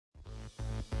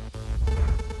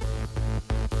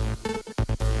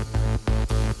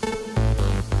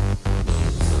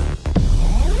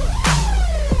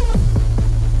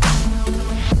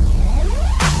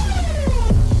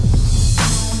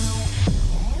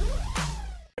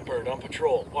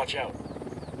patrol. Watch out.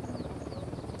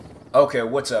 Okay,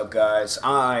 what's up, guys?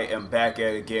 I am back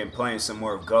at it again, playing some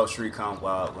more of Ghost Recon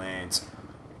Wildlands.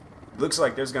 Looks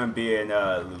like there's gonna be an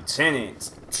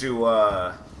lieutenant to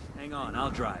Hang on,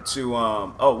 I'll drive.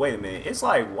 oh wait a minute, it's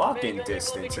like walking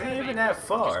distance. It ain't even that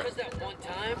far.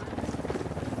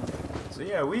 So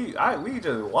yeah, we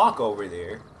just walk over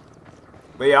there.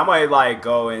 But yeah, I might like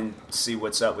go and see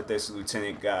what's up with this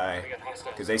lieutenant guy,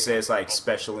 because they say it's like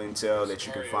special intel that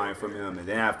you can find from him, and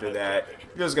then after that,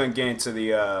 you're just gonna get into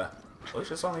the oh, it's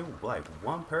just only like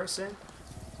one person.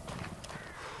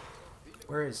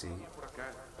 Where is he?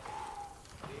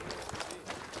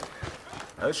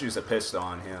 Let's use a pistol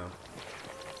on him.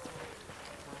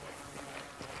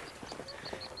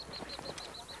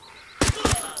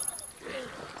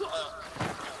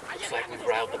 Looks like we've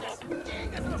riled them up.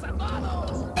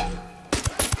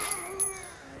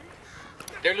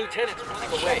 Their lieutenant's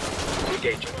running away.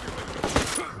 Engage him.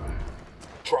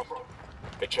 Drop him.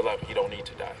 But chill out. He don't need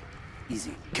to die.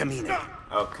 Easy. Camino.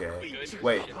 Okay.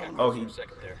 Wait. Oh, he...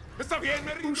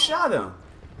 Who shot him?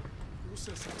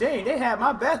 Dang, they had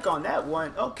my back on that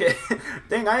one. Okay.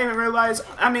 Dang, I didn't even realize.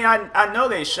 I mean, I know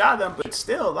they shot him, but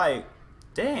still, like,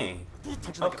 dang.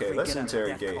 Okay, let's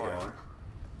interrogate him.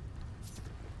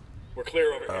 We're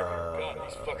clear over here. God,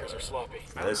 these fuckers are sloppy.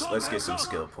 Let's get some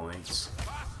skill points.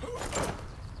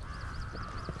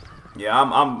 Yeah,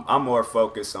 I'm more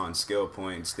focused on skill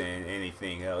points than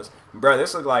anything else. Bro,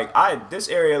 this look like this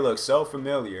area looks so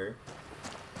familiar.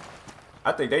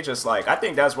 I think they just like, I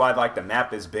think that's why like the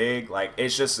map is big. Like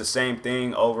it's just the same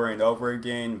thing over and over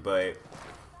again, but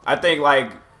I think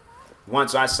like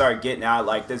once I start getting out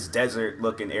like this desert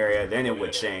looking area, then it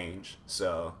would change.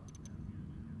 So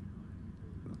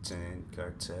Lieutenant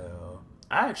Cartel.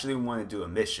 I actually want to do a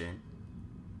mission.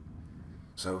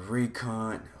 So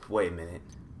recon, wait a minute.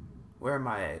 Where am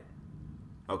I at?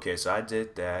 Okay, so I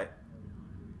did that.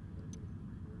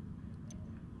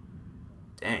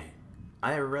 Dang.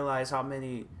 I didn't realize how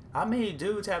many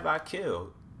dudes have I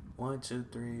killed. 1, 2,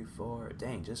 3, 4.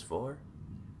 Dang, just 4?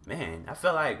 Man, I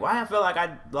felt like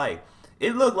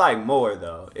it looked like more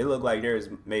though. It looked like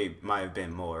might have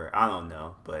been more. I don't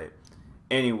know, but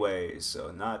anyways,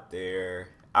 so not there.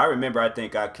 I remember, I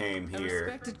think I came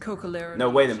here. No,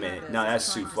 wait a minute. No,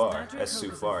 that's too far. That's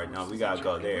too far. No, we gotta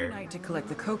go there. To collect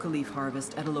the coca leaf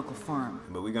harvest at a local farm.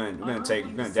 But we're gonna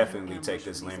definitely take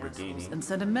this Lamborghini. And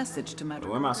send a message to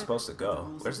Where am I supposed to go?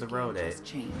 Where's the road at?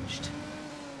 Changed.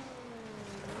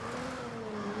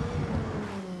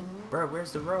 Bro,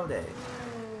 where's the road at?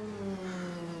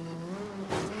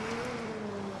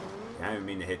 I didn't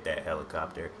mean to hit that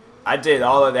helicopter. I did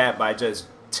all of that by just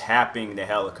tapping the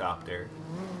helicopter.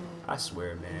 I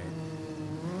swear, man.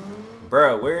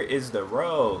 Bro, where is the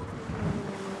road?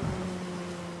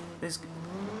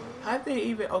 How did they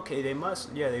even... Okay, they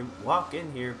must... Yeah, they walk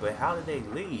in here, but how did they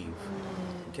leave?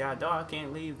 God, dog, I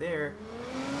can't leave there.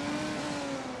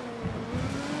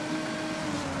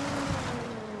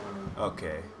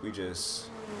 Okay, we're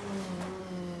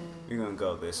gonna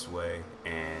go this way,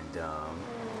 and,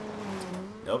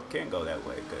 nope, can't go that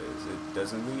way, because it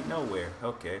doesn't lead nowhere.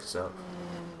 Okay, so...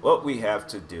 What we have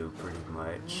to do, pretty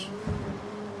much.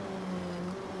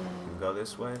 Go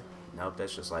this way? Nope,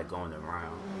 that's just like going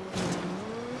around.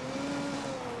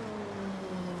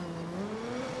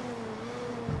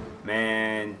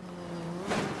 Man.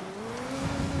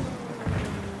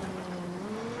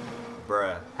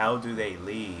 Bruh, how do they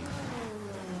leave?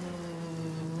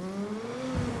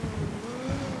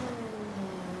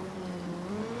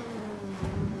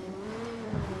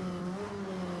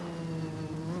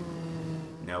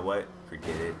 You know what?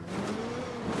 Forget it.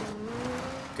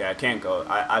 Okay, I can't go.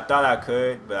 I thought I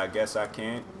could, but I guess I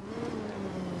can't.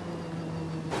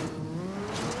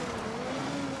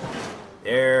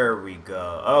 There we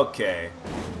go. Okay.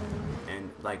 And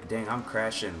like, dang, I'm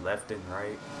crashing left and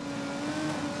right.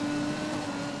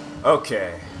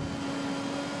 Okay.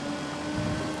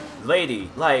 Lady,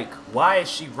 like, why is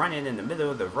she running in the middle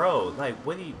of the road? Like,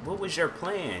 what was your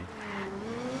plan?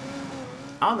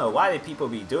 I don't know why do people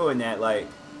be doing that. Like,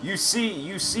 you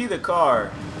see the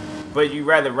car, but you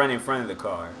rather run in front of the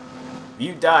car. If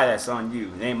you die, that's on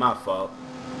you. It ain't my fault.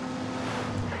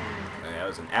 That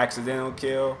was an accidental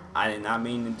kill. I did not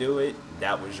mean to do it.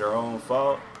 That was your own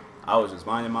fault. I was just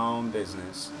minding my own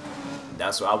business.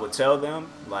 That's what I would tell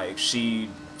them. Like, she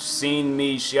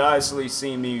obviously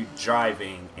seen me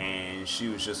driving, and she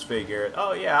was just figured,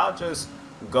 oh yeah, I'll just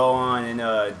go on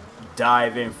and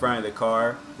dive in front of the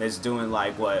car that's doing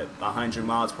like what 100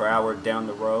 miles per hour down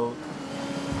the road.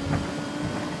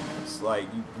 It's like,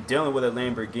 you dealing with a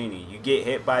Lamborghini. You get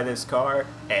hit by this car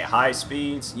at high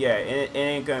speeds, yeah, it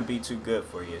ain't gonna be too good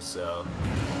for you. So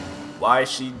why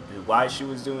she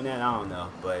was doing that, I don't know.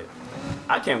 But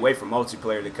I can't wait for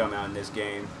multiplayer to come out in this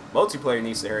game. Multiplayer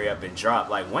needs to hurry up and drop.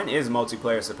 Like, when is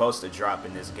multiplayer supposed to drop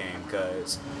in this game?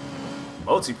 Cause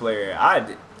multiplayer, I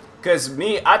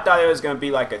thought it was gonna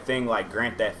be like a thing like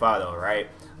Grand Theft Auto, right?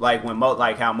 Like when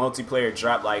like how multiplayer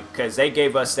dropped, like, cause they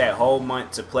gave us that whole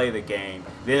month to play the game.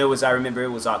 Then it was, I remember it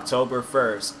was October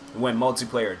 1st when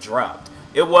multiplayer dropped.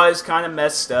 It was kind of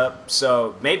messed up,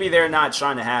 so maybe they're not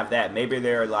trying to have that. Maybe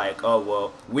they're like, oh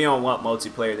well, we don't want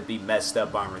multiplayer to be messed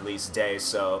up on release day,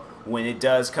 so when it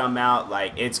does come out,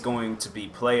 like, it's going to be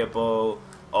playable,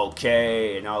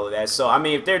 okay, and all of that. So I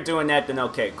mean, if they're doing that, then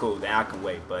okay, cool, then I can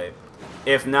wait. But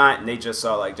if not, and they just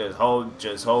saw like just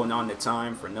holding on to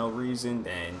time for no reason,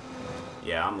 then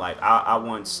yeah, I'm like, I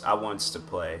wants to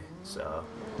play. So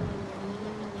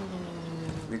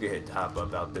we could hit hop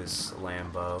up out this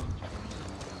Lambo.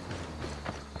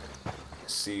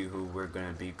 See who we're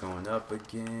gonna be going up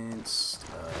against.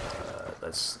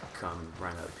 Let's come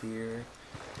run up here.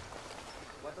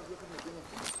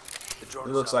 It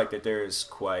looks like that there's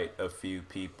quite a few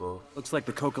people. Looks like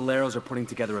the Cocaleros are putting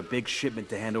together a big shipment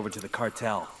to hand over to the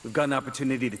cartel. We've got an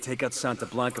opportunity to take out Santa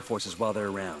Blanca forces while they're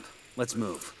around. Let's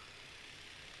move.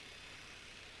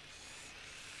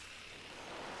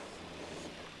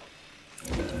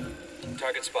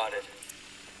 Target spotted.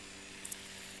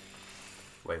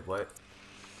 Wait, what?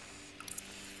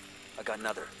 I got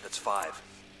another. That's 5.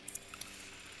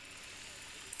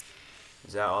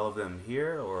 Is that all of them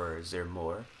here, or is there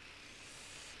more?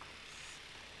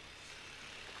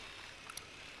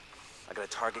 I got a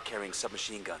target carrying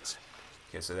submachine guns.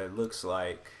 Okay, so that looks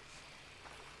like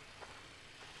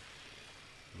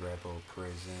Rebel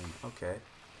Prison. Okay.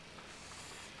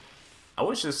 I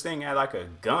wish this thing had like a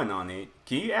gun on it.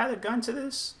 Can you add a gun to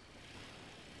this?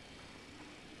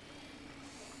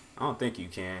 I don't think you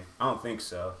can. I don't think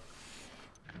so.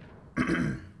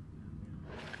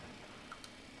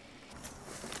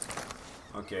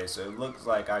 Okay, so it looks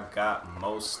like I got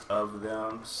most of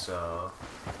them, so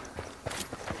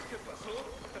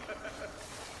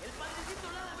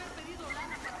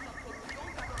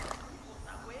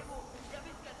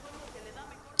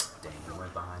dang, he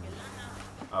went behind me.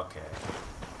 Okay.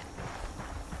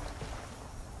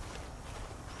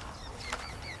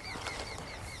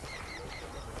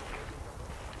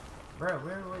 Bro,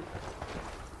 where are we?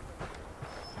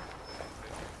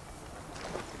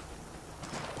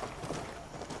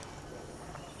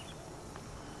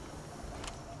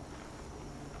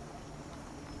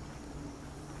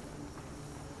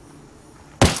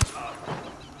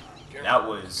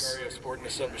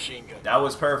 That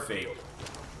was perfect.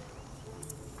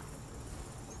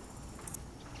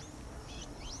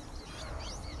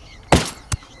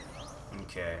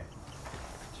 Okay.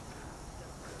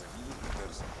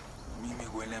 A mí me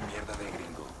huele a mierda de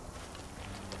gringo.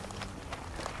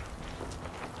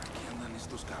 Aquí andan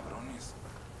estos cabrones.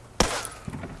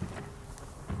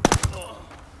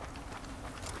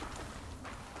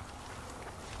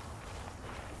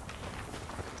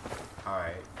 All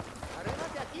right.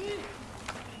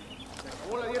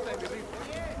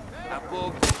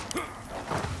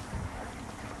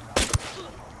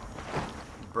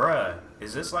 Bruh,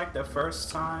 is this like the first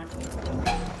time?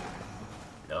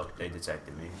 Nope, they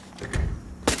detected me.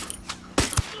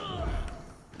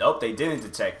 Nope, they didn't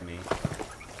detect me.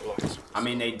 I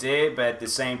mean, they did, but at the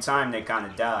same time, they kind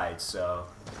of died, so.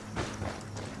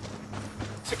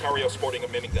 Sicario sporting a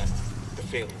minigun. The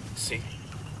field, see?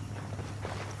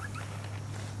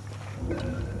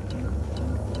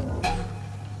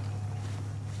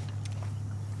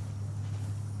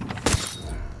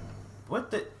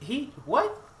 What the?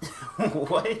 What?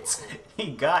 What?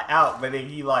 He got out, but then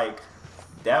he like,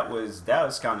 that was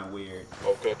kind of weird.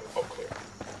 Oh, good. Oh, clear.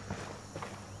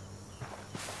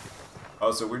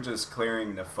 Oh, so we're just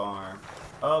clearing the farm.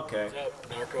 Okay. What's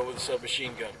up? Narco with a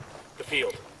submachine gun. The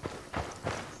field.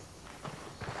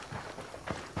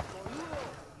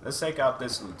 Let's take out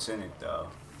this lieutenant, though.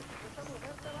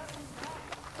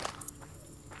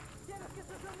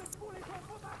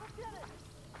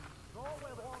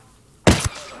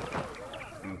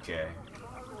 Okay.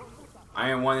 I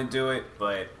didn't want to do it,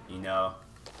 but, you know,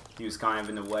 he was kind of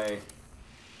in the way.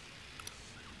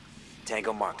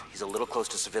 Tango marked. He's a little close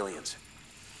to civilians.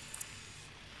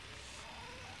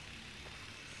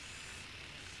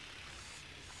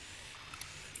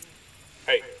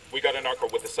 Hey, we got a narco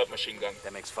with a submachine gun.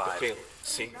 That makes The 5. field,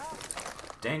 see?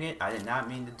 Dang it, I did not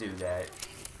mean to do that.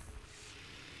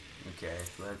 Okay,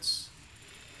 let's...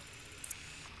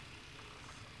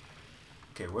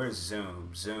 Okay, where's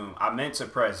zoom? Zoom. I meant to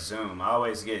press zoom. I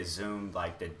always get zoom,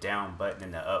 like the down button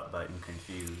and the up button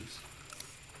confused.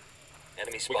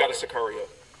 Enemy spotted. We got a Sicario.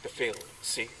 The field.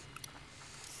 See?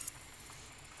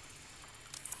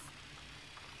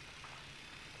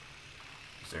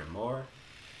 Is there more?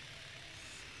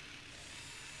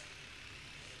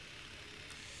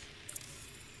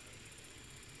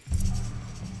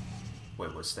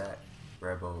 Wait, what's that?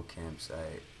 Rebel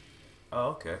campsite. Oh,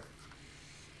 okay.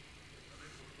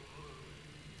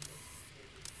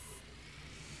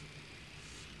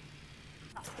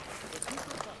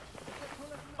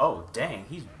 Oh, dang,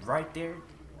 he's right there.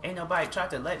 Ain't nobody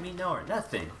tried to let me know or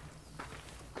nothing.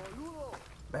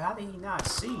 But how did he not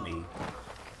see me?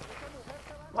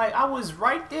 Like, I was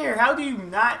right there. How do you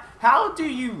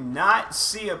not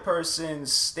see a person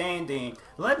standing?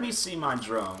 Let me see my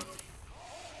drone.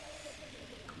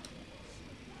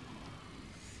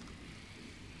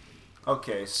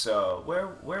 Okay, so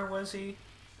where was he?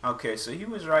 Okay, so he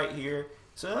was right here.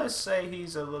 So let's say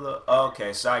he's a little...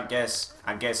 Okay, so I guess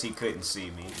he couldn't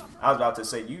see me. I was about to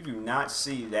say, you do not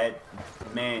see that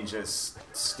man just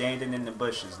standing in the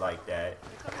bushes like that.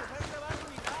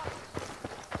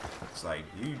 It's like,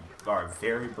 you are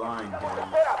very blind, dude.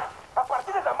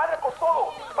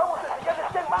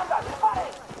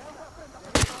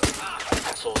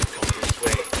 Assholes are coming this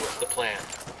way. What's the plan?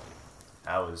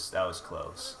 That was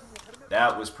close.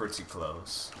 That was pretty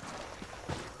close.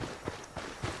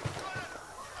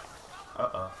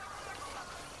 Uh-oh.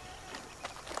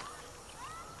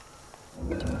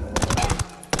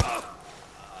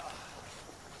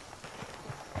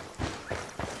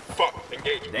 Fuck,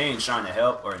 engage. They ain't trying to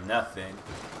help or nothing.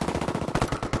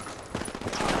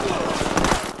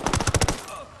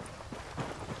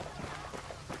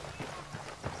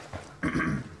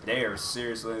 They are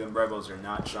seriously, them rebels are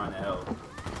not trying to help.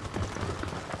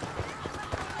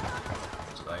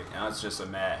 It's like, now it's just a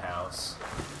madhouse.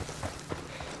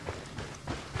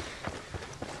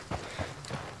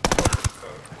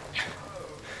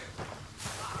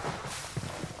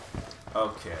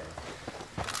 Okay.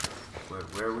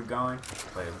 Where are we going?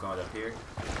 Wait, we're going up here?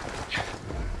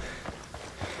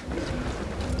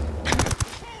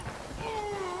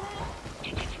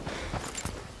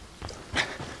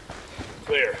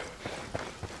 Clear.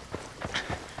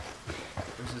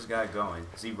 Where's this guy going?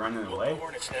 Is he running away?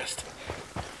 Hornet's nest.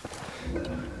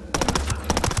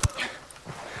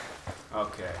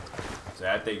 Okay. So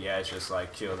I think, yeah, it's just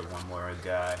like kill the one more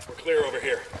guy. We're clear over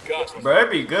here. Gus. Bro, it'd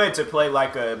be good to play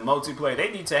like a multiplayer. They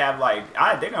need to have like,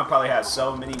 they're gonna probably have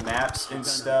so many maps and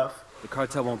stuff. The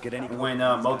cartel won't get any when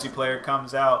multiplayer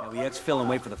comes out. We exfil and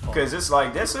wait for the fall. Because it's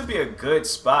like, this would be a good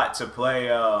spot to play,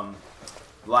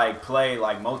 play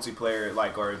multiplayer,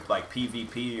 or like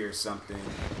PvP or something.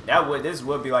 This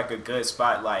would be like a good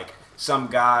spot. Like some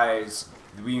guys,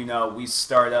 we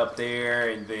start up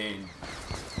there, and then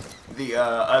the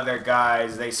other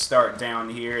guys, they start down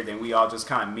here. Then we all just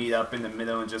kind of meet up in the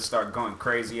middle and just start going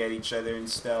crazy at each other and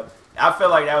stuff. I feel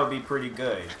like that would be pretty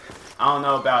good. I don't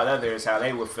know about others, how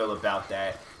they would feel about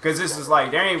that. Because this is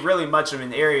like, there ain't really much of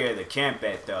an area to camp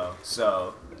at though.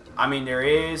 So, I mean there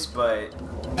is, but...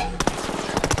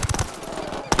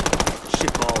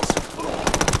 Shit balls.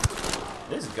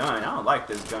 This gun, I don't like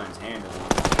this gun's handling.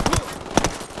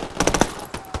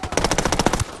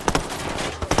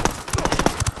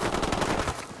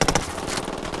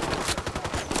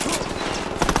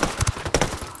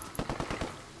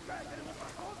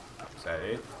 Is that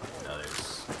it? No,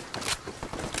 there's...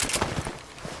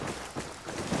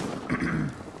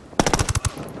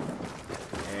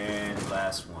 and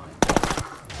last one.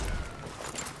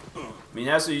 I mean,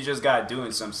 that's what you just gotta do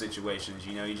in some situations,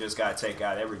 you just gotta take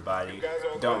out everybody.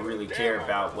 Don't really care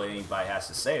about what anybody has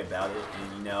to say about it,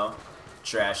 and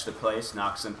trash the place,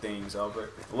 knock some things over.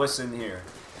 What's in here?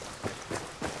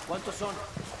 ¿Cuántos son?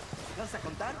 ¿Vas a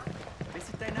contar? Ve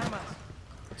si traen armas.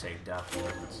 Take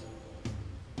documents.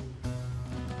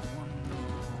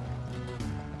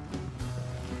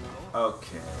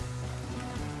 Okay.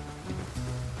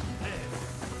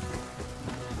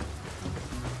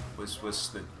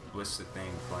 What's the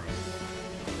thing playing?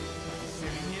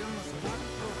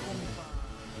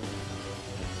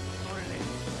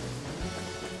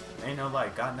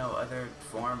 Ain't got no other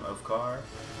form of car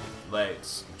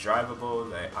that's drivable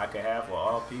that I could have with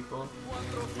all people.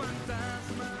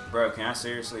 Bro, can I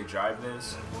seriously drive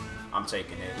this? I'm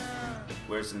taking it.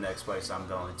 Where's the next place I'm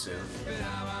going to?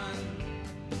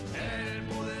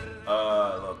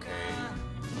 Okay.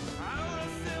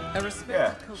 A respected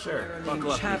Yeah, coca sure. named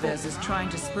Chavez is trying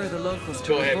to spur the locals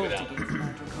to revolt against Dr.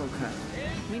 Coca.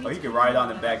 Oh, you can ride on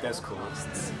the back. That's cool.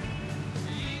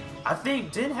 I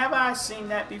think, have I seen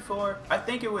that before? I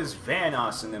think it was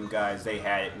Vanoss and them guys, they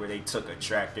had it where they took a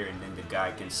tractor and then the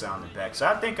guy can sound the back. So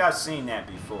I think I've seen that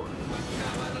before.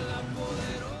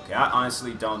 Okay, I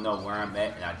honestly don't know where I'm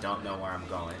at and I don't know where I'm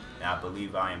going. And I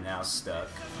believe I am now stuck.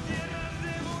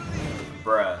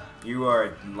 Bruh, you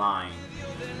are lying.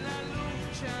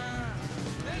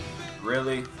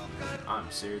 Really? I'm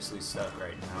seriously stuck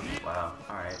right now. Wow,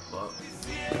 alright, well.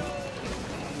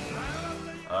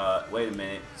 Wait a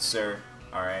minute, sir.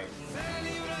 Alright.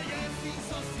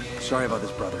 Sorry about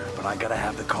this, brother, but I gotta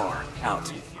have the car.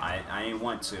 Out. I ain't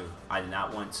want to. I did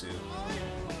not want to.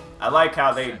 I like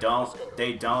how they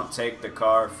don't take the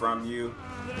car from you.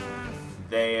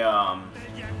 They,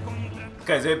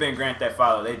 because they've been Grand Theft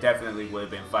Auto, they definitely would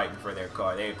have been fighting for their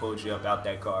car. They pulled you up out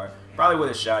that car. Probably would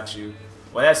have shot you.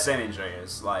 Well, that's San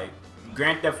Andreas. Like,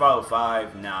 Grand Theft Auto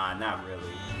 5, nah, not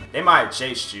really. They might have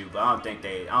chased you, but I don't think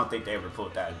they ever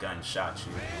pulled out a gun and shot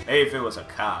you. Maybe if it was a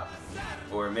cop,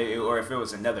 or if it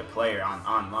was another player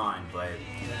online, but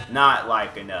not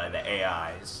like in the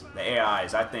AIs. The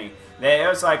AIs, I think it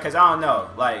was like, cause I don't know,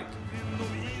 like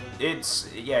they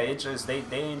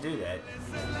didn't do that.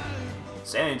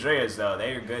 San Andreas though,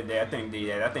 they are good. I think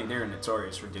they're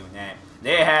notorious for doing that.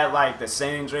 They had like the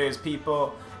San Andreas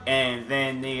people, and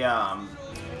then the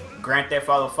Grand Theft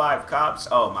Auto 5 cops.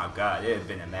 Oh my god, it had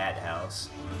been a madhouse.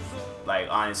 Like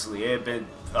honestly, it had been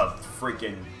a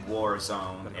freaking war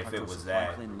zone if it was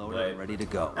that. But ready to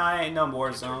go. no, it ain't no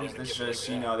war zones. It's just,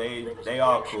 you know, they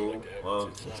all cool. Well,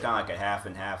 it's kind of like a half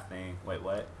and half thing. Wait,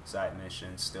 what? Side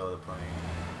mission, steal the plane.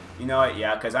 You know what?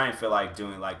 Yeah, because I didn't feel like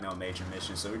doing like no major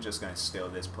mission, so we're just gonna steal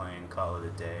this plane and call it a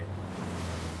day.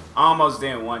 I almost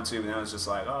didn't want to, and I was just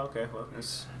like, oh, okay, well,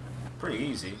 it's pretty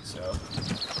easy, so.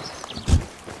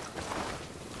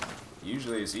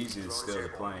 Usually it's easy to steal the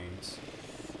planes.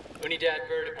 Unidad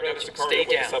vertebra, stay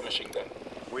down. Submachine gun.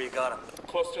 Where you got him?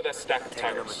 Close to that stack of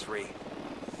Tango number tires. 3.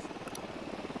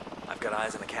 I've got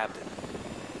eyes on the captain.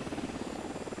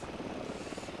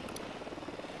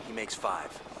 He makes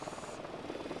 5.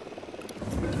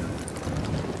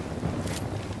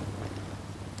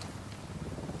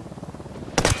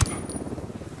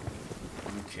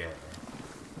 Okay.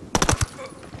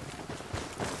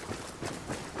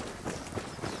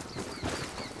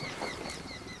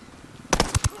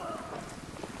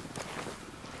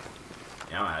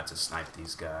 Yeah, I'm gonna have to snipe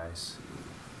these guys.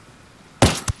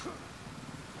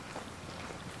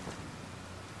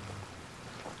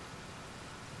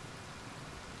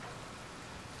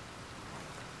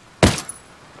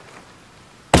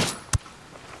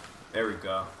 There we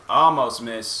go. Almost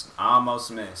missed.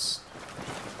 Almost missed.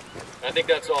 I think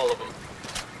that's all of them.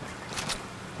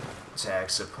 Tag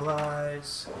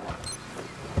supplies.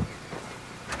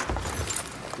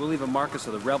 We'll leave a marker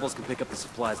so the rebels can pick up the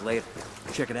supplies later.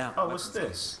 Check it out. Oh, what's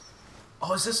this?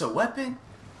 Oh, is this a weapon?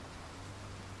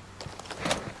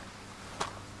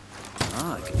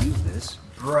 Ah, I can use this.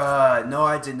 Bruh, no,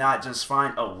 I did not just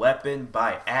find a weapon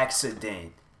by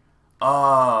accident.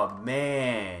 Oh,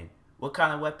 man. What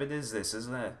kind of weapon is this,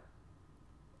 isn't it?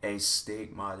 A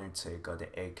sleek modern take of the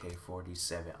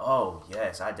AK-47. Oh,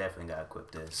 yes, I definitely gotta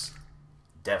equip this.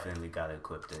 Definitely gotta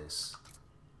equip this.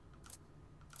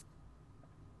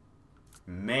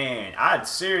 Man, I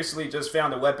seriously just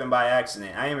found a weapon by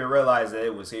accident. I didn't even realize that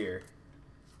it was here.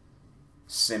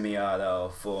 Semi-auto,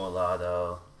 full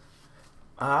auto.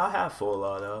 I'll have full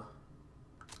auto.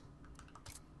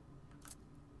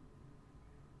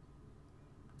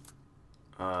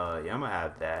 Yeah, I'm gonna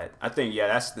have that. I think, yeah,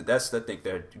 that's I think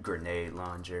the grenade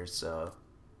launcher. So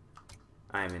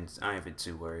I ain't even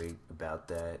too worried about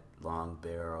that. Long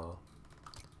barrel.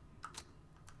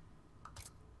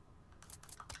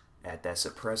 Add that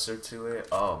suppressor to it.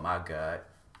 Oh my god,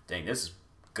 dang! This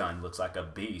gun looks like a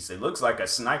beast. It looks like a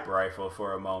sniper rifle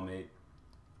for a moment.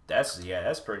 That's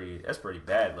pretty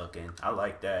bad looking. I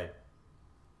like that.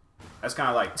 That's kind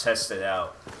of like test it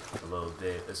out a little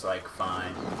bit. It's like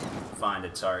find a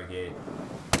target.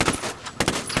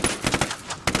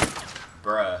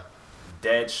 Bruh,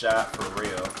 dead shot for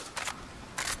real.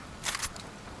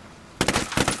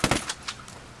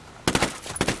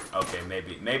 Okay,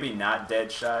 maybe not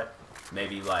dead shot.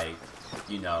 Maybe like,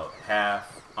 you know,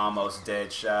 half, almost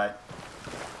dead shot.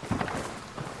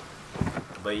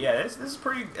 But yeah, this is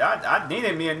pretty. I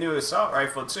needed me a new assault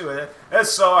rifle too.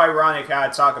 That's so ironic how I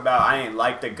talk about I didn't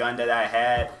like the gun that I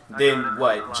had. Then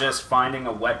what? Just finding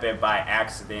a weapon by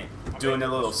accident, doing a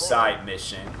little side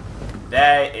mission.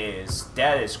 That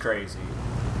is crazy.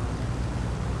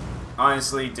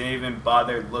 Honestly, didn't even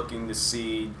bother looking to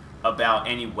see about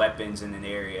any weapons in an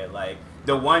area. Like,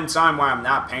 the one time where I'm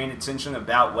not paying attention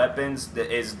about weapons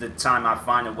is the time I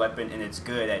find a weapon and it's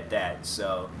good at that.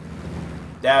 So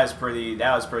that was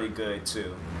pretty good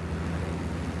too.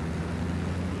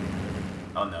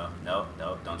 Oh no,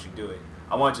 don't you do it.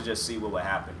 I wanted to just see what would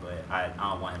happen, but I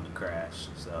don't want him to crash.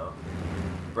 So,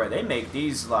 bro, they make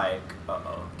these like,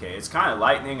 okay, it's kind of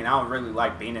lightning, and I don't really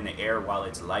like being in the air while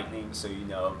it's lightning. So, you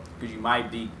know, because you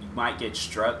might get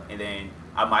struck, and then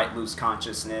I might lose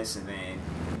consciousness, and then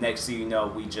next thing you know,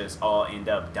 we just all end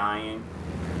up dying.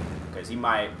 Because he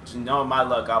might, you know, my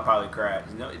luck, I'll probably crash.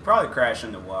 You know, probably crash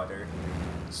in the water.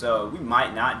 So we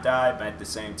might not die, but at the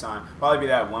same time, probably be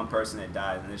that one person that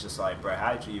died, and it's just like, bro,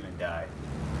 how did you even die?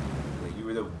 You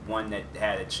were the one that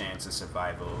had a chance of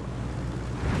survival.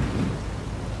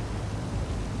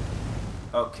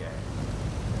 Okay.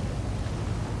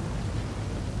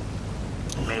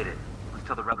 Made it.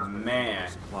 Until the rebels. Man,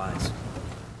 Supplies.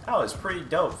 that was pretty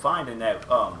dope finding that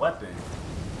weapon.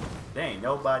 There ain't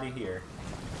nobody here.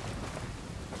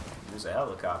 There's a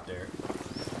helicopter.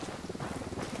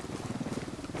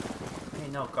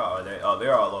 Ain't no car.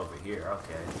 They're all over here.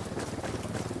 Okay.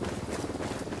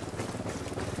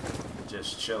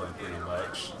 Just chilling pretty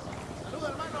much.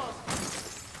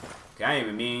 Okay, I didn't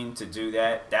even mean to do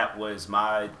that. That was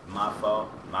my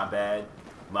fault. My bad.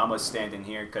 Mama's standing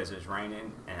here because it's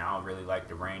raining, and I don't really like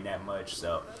the rain that much.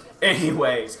 So,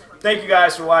 anyways, thank you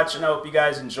guys for watching. I hope you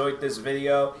guys enjoyed this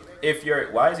video. If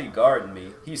you're, why is he guarding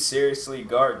me? He's seriously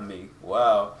guarding me.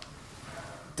 Wow,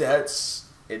 that's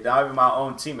it. Not even my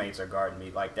own teammates are guarding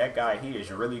me. Like that guy, he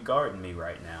is really guarding me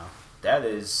right now. That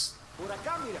is.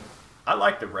 I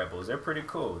like the rebels. They're pretty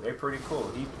cool. They're pretty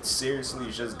cool. He seriously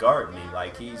is just guarding me.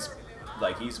 Like he's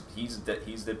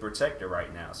the protector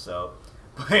right now. So.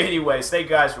 But anyways, thank you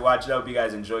guys for watching. I hope you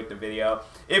guys enjoyed the video.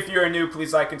 If you're new,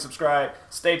 please like and subscribe.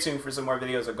 Stay tuned for some more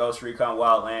videos of Ghost Recon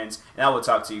Wildlands, and I will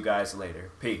talk to you guys later.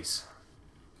 Peace.